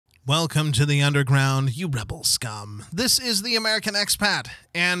Welcome to the underground, you rebel scum. This is the American Expat,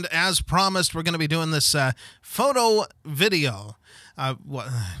 and as promised, we're going to be doing this photo video.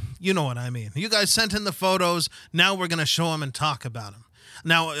 You know what I mean. You guys sent in the photos, now we're going to show them and talk about them.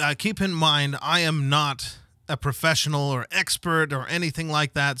 Now, keep in mind, I am not a professional or expert or anything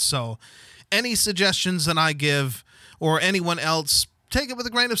like that, so any suggestions that I give or anyone else, take it with a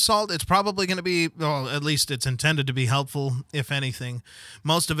grain of salt. It's probably going to be, well, at least it's intended to be helpful, if anything.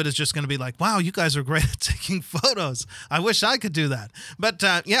 Most of it is just going to be like, wow, you guys are great at taking photos. I wish I could do that. But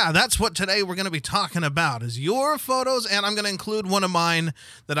yeah, that's what today we're going to be talking about, is your photos, and I'm going to include one of mine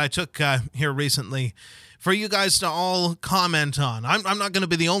that I took here recently for you guys to all comment on. I'm not going to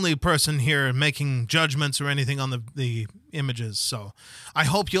be the only person here making judgments or anything on the images, so I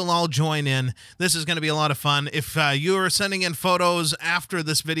hope you'll all join in. This is going to be a lot of fun. If you're sending in photos after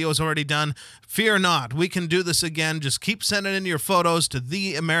this video is already done, fear not. We can do this again. Just keep sending in your photos to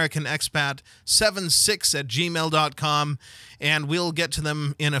theamericanexpat76@gmail.com, and we'll get to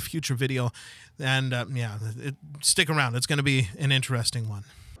them in a future video. And yeah, stick around. It's going to be an interesting one.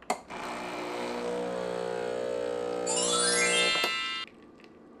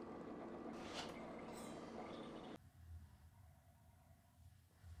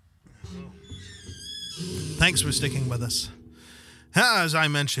 Thanks for sticking with us. As I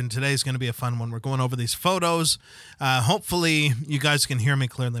mentioned, today's going to be a fun one. We're going over these photos. Hopefully, you guys can hear me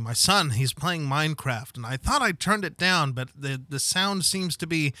clearly. My son, he's playing Minecraft, and I thought I turned it down, but the sound seems to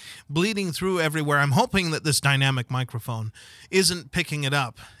be bleeding through everywhere. I'm hoping that this dynamic microphone isn't picking it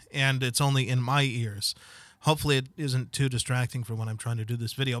up, and it's only in my ears. Hopefully, it isn't too distracting for when I'm trying to do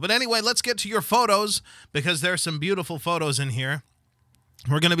this video. But anyway, let's get to your photos, because there's some beautiful photos in here.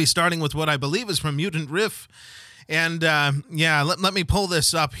 We're going to be starting with what I believe is from Mutant Riff. And, yeah, let me pull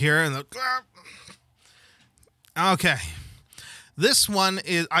this up here. Okay. This one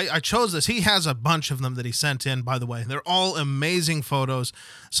is, I chose this. He has a bunch of them that he sent in, by the way. They're all amazing photos.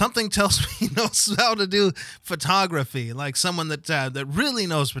 Something tells me he knows how to do photography, like someone that really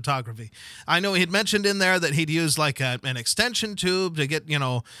knows photography. I know he had mentioned in there that he'd use, like, an extension tube to get,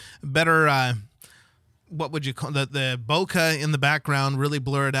 better... what would you call the bokeh in the background, really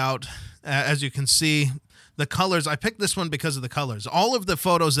blurred out. As you can see, the colors, I picked this one because of the colors. All of the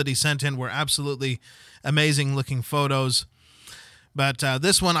photos that he sent in were absolutely amazing looking photos. But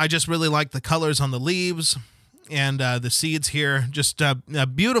this one, I just really like the colors on the leaves and the seeds here. Just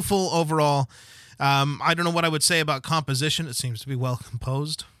beautiful overall. I don't know what I would say about composition. It seems to be well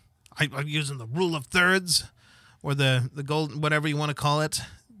composed. I'm using the rule of thirds or the gold, whatever you want to call it.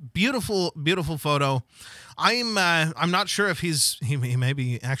 Beautiful, beautiful photo. I'm not sure if he may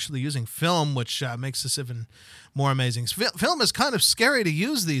be actually using film, which makes this even more amazing. Film is kind of scary to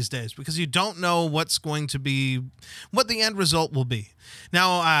use these days because you don't know what's going to be, what the end result will be.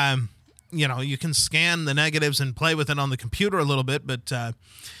 Now, you can scan the negatives and play with it on the computer a little bit, but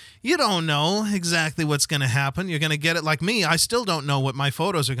you don't know exactly what's going to happen. You're going to get it like me. I still don't know what my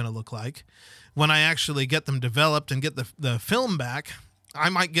photos are going to look like when I actually get them developed and get the film back. I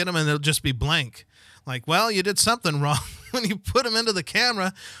might get them and they'll just be blank. Like, well, you did something wrong when you put them into the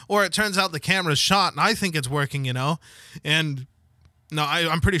camera, or it turns out the camera's shot and I think it's working, And no,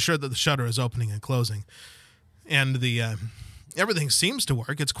 I'm pretty sure that the shutter is opening and closing, and the everything seems to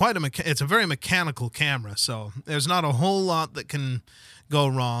work. It's it's a very mechanical camera, so there's not a whole lot that can go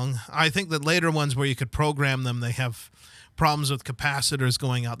wrong. I think that later ones where you could program them, they have problems with capacitors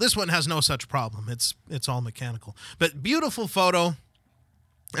going out. This one has no such problem. It's all mechanical, but beautiful photo.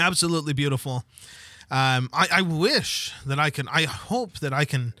 Absolutely beautiful. I wish that I hope that I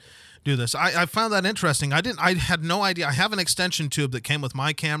can do this. I found that interesting. I had no idea. I have an extension tube that came with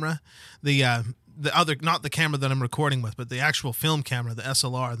my camera. The other, not the camera that I'm recording with, but the actual film camera, the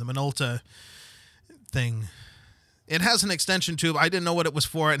SLR, the Minolta thing. It has an extension tube. I didn't know what it was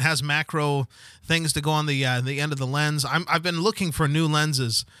for. It has macro things to go on the end of the lens. I've been looking for new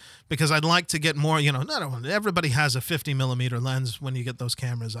lenses because I'd like to get more, not everybody has a 50 millimeter lens when you get those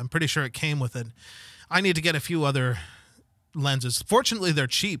cameras. I'm pretty sure it came with it. I need to get a few other lenses. Fortunately, they're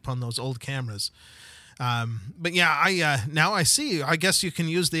cheap on those old cameras. But yeah, now I see. I guess you can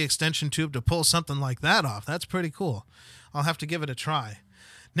use the extension tube to pull something like that off. That's pretty cool. I'll have to give it a try.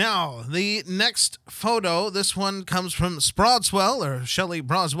 Now, the next photo, this one comes from Sprodswell, or Shelley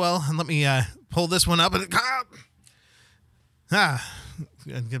Broswell, and let me pull this one up.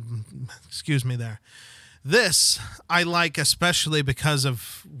 Excuse me there. This I like especially because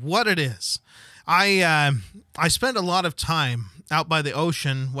of what it is. I spent a lot of time out by the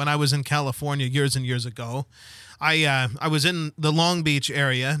ocean when I was in California years and years ago. I was in the Long Beach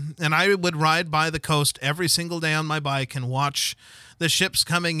area, and I would ride by the coast every single day on my bike and watch the ships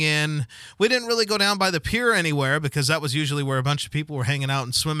coming in. We didn't really go down by the pier anywhere because that was usually where a bunch of people were hanging out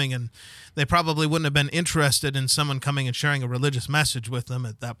and swimming, and they probably wouldn't have been interested in someone coming and sharing a religious message with them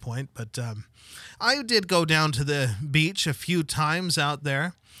at that point. But I did go down to the beach a few times out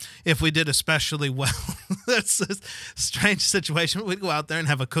there. If we did especially well, that's a strange situation. We'd go out there and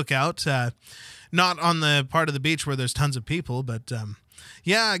have a cookout, not on the part of the beach where there's tons of people, but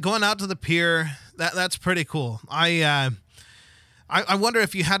yeah, going out to the pier, that's pretty cool. I wonder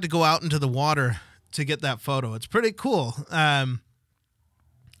if you had to go out into the water to get that photo. It's pretty cool. I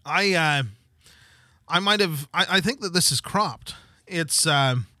think that this is cropped. It's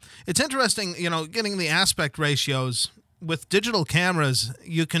interesting, getting the aspect ratios. With digital cameras,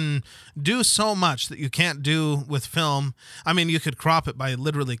 you can do so much that you can't do with film. I mean, you could crop it by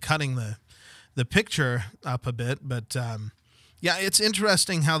literally cutting the picture up a bit, but yeah, it's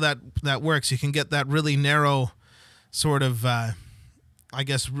interesting how that works. You can get that really narrow sort of, I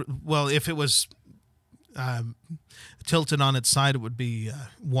guess, well, if it was tilted on its side, it would be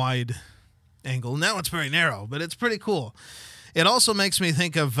wide angle. Now it's very narrow, but it's pretty cool. It also makes me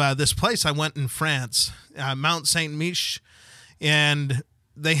think of this place I went in France, Mount Saint-Mich, and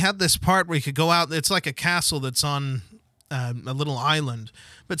they had this part where you could go out. It's like a castle that's on a little island,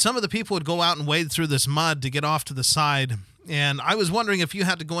 but some of the people would go out and wade through this mud to get off to the side, and I was wondering if you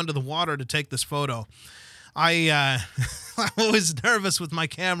had to go into the water to take this photo. I'm always nervous with my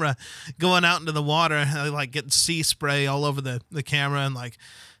camera going out into the water. I like getting sea spray all over the camera and like,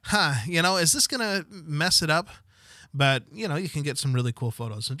 is this going to mess it up? But, you can get some really cool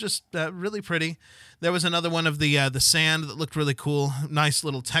photos and just really pretty. There was another one of the sand that looked really cool. Nice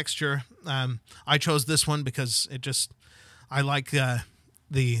little texture. I chose this one because I like the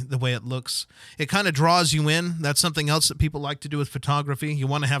way it looks. It kind of draws you in. That's something else that people like to do with photography. You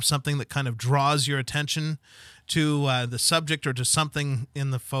want to have something that kind of draws your attention to the subject or to something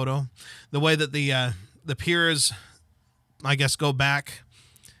in the photo. The way that the piers, I guess, go back,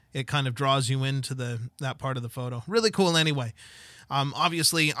 it kind of draws you into that part of the photo. Really cool anyway.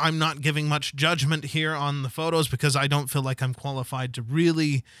 Obviously, I'm not giving much judgment here on the photos because I don't feel like I'm qualified to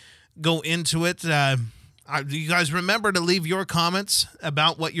really go into it. You guys remember to leave your comments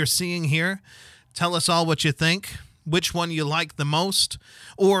about what you're seeing here. Tell us all what you think, which one you like the most,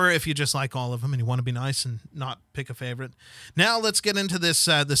 or if you just like all of them and you want to be nice and not pick a favorite. Now let's get into this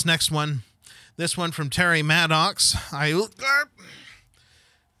next one. This one from Terry Maddox.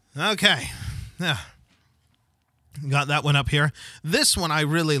 Okay, yeah, got that one up here. This one I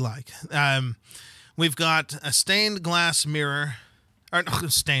really like. We've got a stained glass window.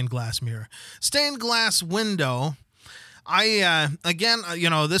 Again,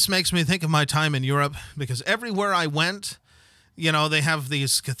 this makes me think of my time in Europe because everywhere I went, they have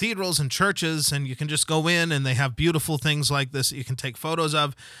these cathedrals and churches, and you can just go in and they have beautiful things like this that you can take photos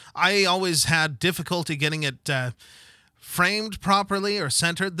of. I always had difficulty getting it framed properly or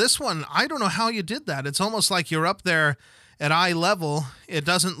centered. This one, I don't know how you did that. It's almost like you're up there at eye level. It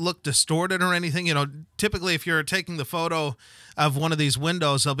doesn't look distorted or anything. Typically if you're taking the photo of one of these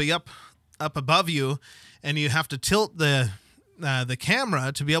windows, they'll be up above you, and you have to tilt the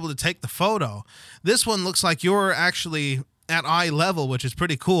camera to be able to take the photo. This one looks like you're actually at eye level, which is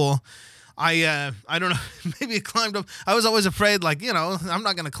pretty cool. I don't know, maybe it climbed up. I was always afraid, I'm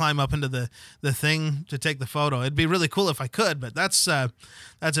not going to climb up into the thing to take the photo. It'd be really cool if I could, but that's a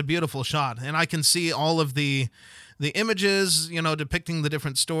beautiful shot. And I can see all of the images, depicting the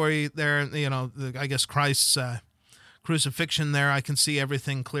different story there, I guess Christ's crucifixion there. I can see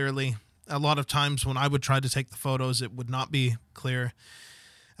everything clearly. A lot of times when I would try to take the photos, it would not be clear.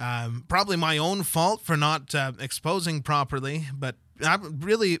 Probably my own fault for not exposing properly, but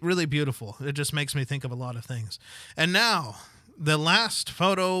really, really beautiful. It just makes me think of a lot of things. And now, the last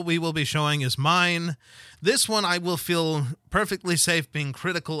photo we will be showing is mine. This one I will feel perfectly safe being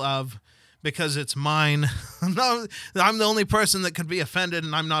critical of because it's mine. No, I'm the only person that could be offended,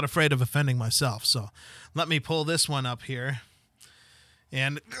 and I'm not afraid of offending myself. So let me pull this one up here.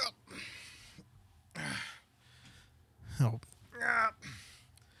 And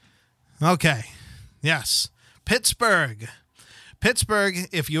okay, yes, Pittsburgh. Pittsburgh,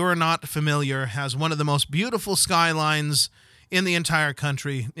 if you're not familiar, has one of the most beautiful skylines in the entire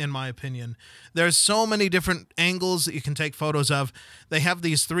country, in my opinion. There's so many different angles that you can take photos of. They have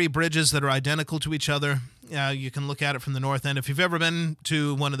these 3 bridges that are identical to each other. You can look at it from the north end. If you've ever been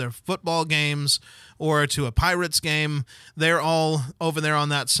to one of their football games or to a Pirates game, they're all over there on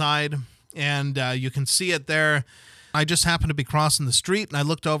that side, and you can see it there. I just happened to be crossing the street, and I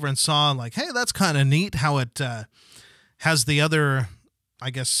looked over and saw, hey, that's kind of neat how it has the other,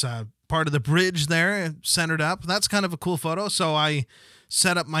 I guess, part of the bridge there centered up. That's kind of a cool photo. So I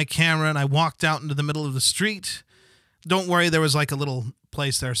set up my camera and I walked out into the middle of the street. Don't worry, there was like a little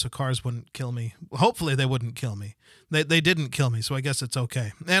place there so cars wouldn't kill me. Hopefully they wouldn't kill me. They didn't kill me, so I guess it's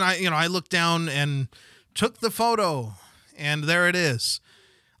okay. And I looked down and took the photo, and there it is.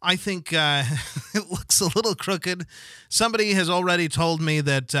 I think it looks a little crooked. Somebody has already told me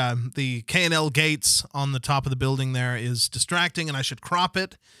that the K&L gates on the top of the building there is distracting and I should crop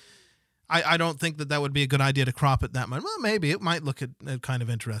it. I don't think that would be a good idea to crop it that much. Well, maybe it might look kind of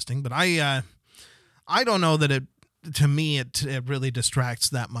interesting, but I don't know that to me it really distracts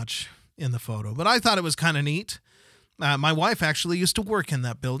that much in the photo. But I thought it was kind of neat. My wife actually used to work in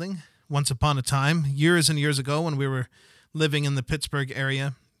that building once upon a time, years and years ago when we were living in the Pittsburgh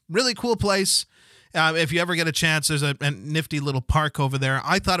area. Really cool place. If you ever get a chance, there's a nifty little park over there.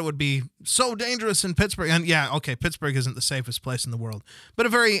 I thought it would be so dangerous in Pittsburgh. And yeah, okay, Pittsburgh isn't the safest place in the world, but a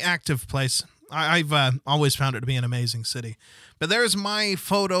very active place. I've always found it to be an amazing city. But there's my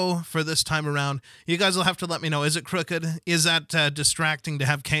photo for this time around. You guys will have to let me know. Is it crooked? Is that distracting to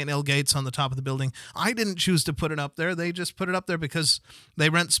have K&L gates on the top of the building? I didn't choose to put it up there. They just put it up there because they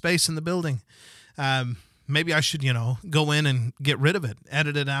rent space in the building. Maybe I should, go in and get rid of it,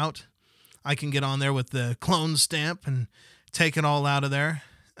 edit it out. I can get on there with the clone stamp and take it all out of there.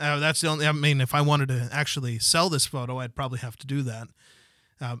 That's the only, if I wanted to actually sell this photo, I'd probably have to do that.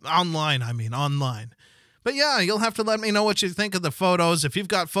 Online. But yeah, you'll have to let me know what you think of the photos. If you've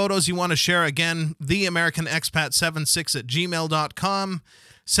got photos you want to share, again, theamericanexpat76@gmail.com.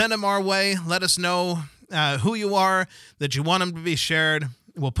 Send them our way. Let us know who you are, that you want them to be shared.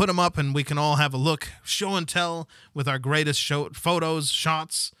 We'll put them up and we can all have a look, show and tell with our greatest photos,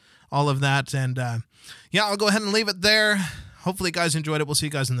 shots, all of that. And yeah, I'll go ahead and leave it there. Hopefully you guys enjoyed it. We'll see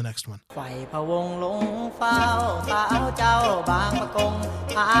you guys in the next one. ไฟพะวงหลงเฝ้าสาวเจ้าบางประกง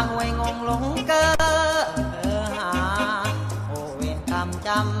ทางห้วยงงหลงเกอหาโอเวรกรรมจ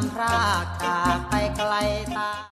ำพรากจากไป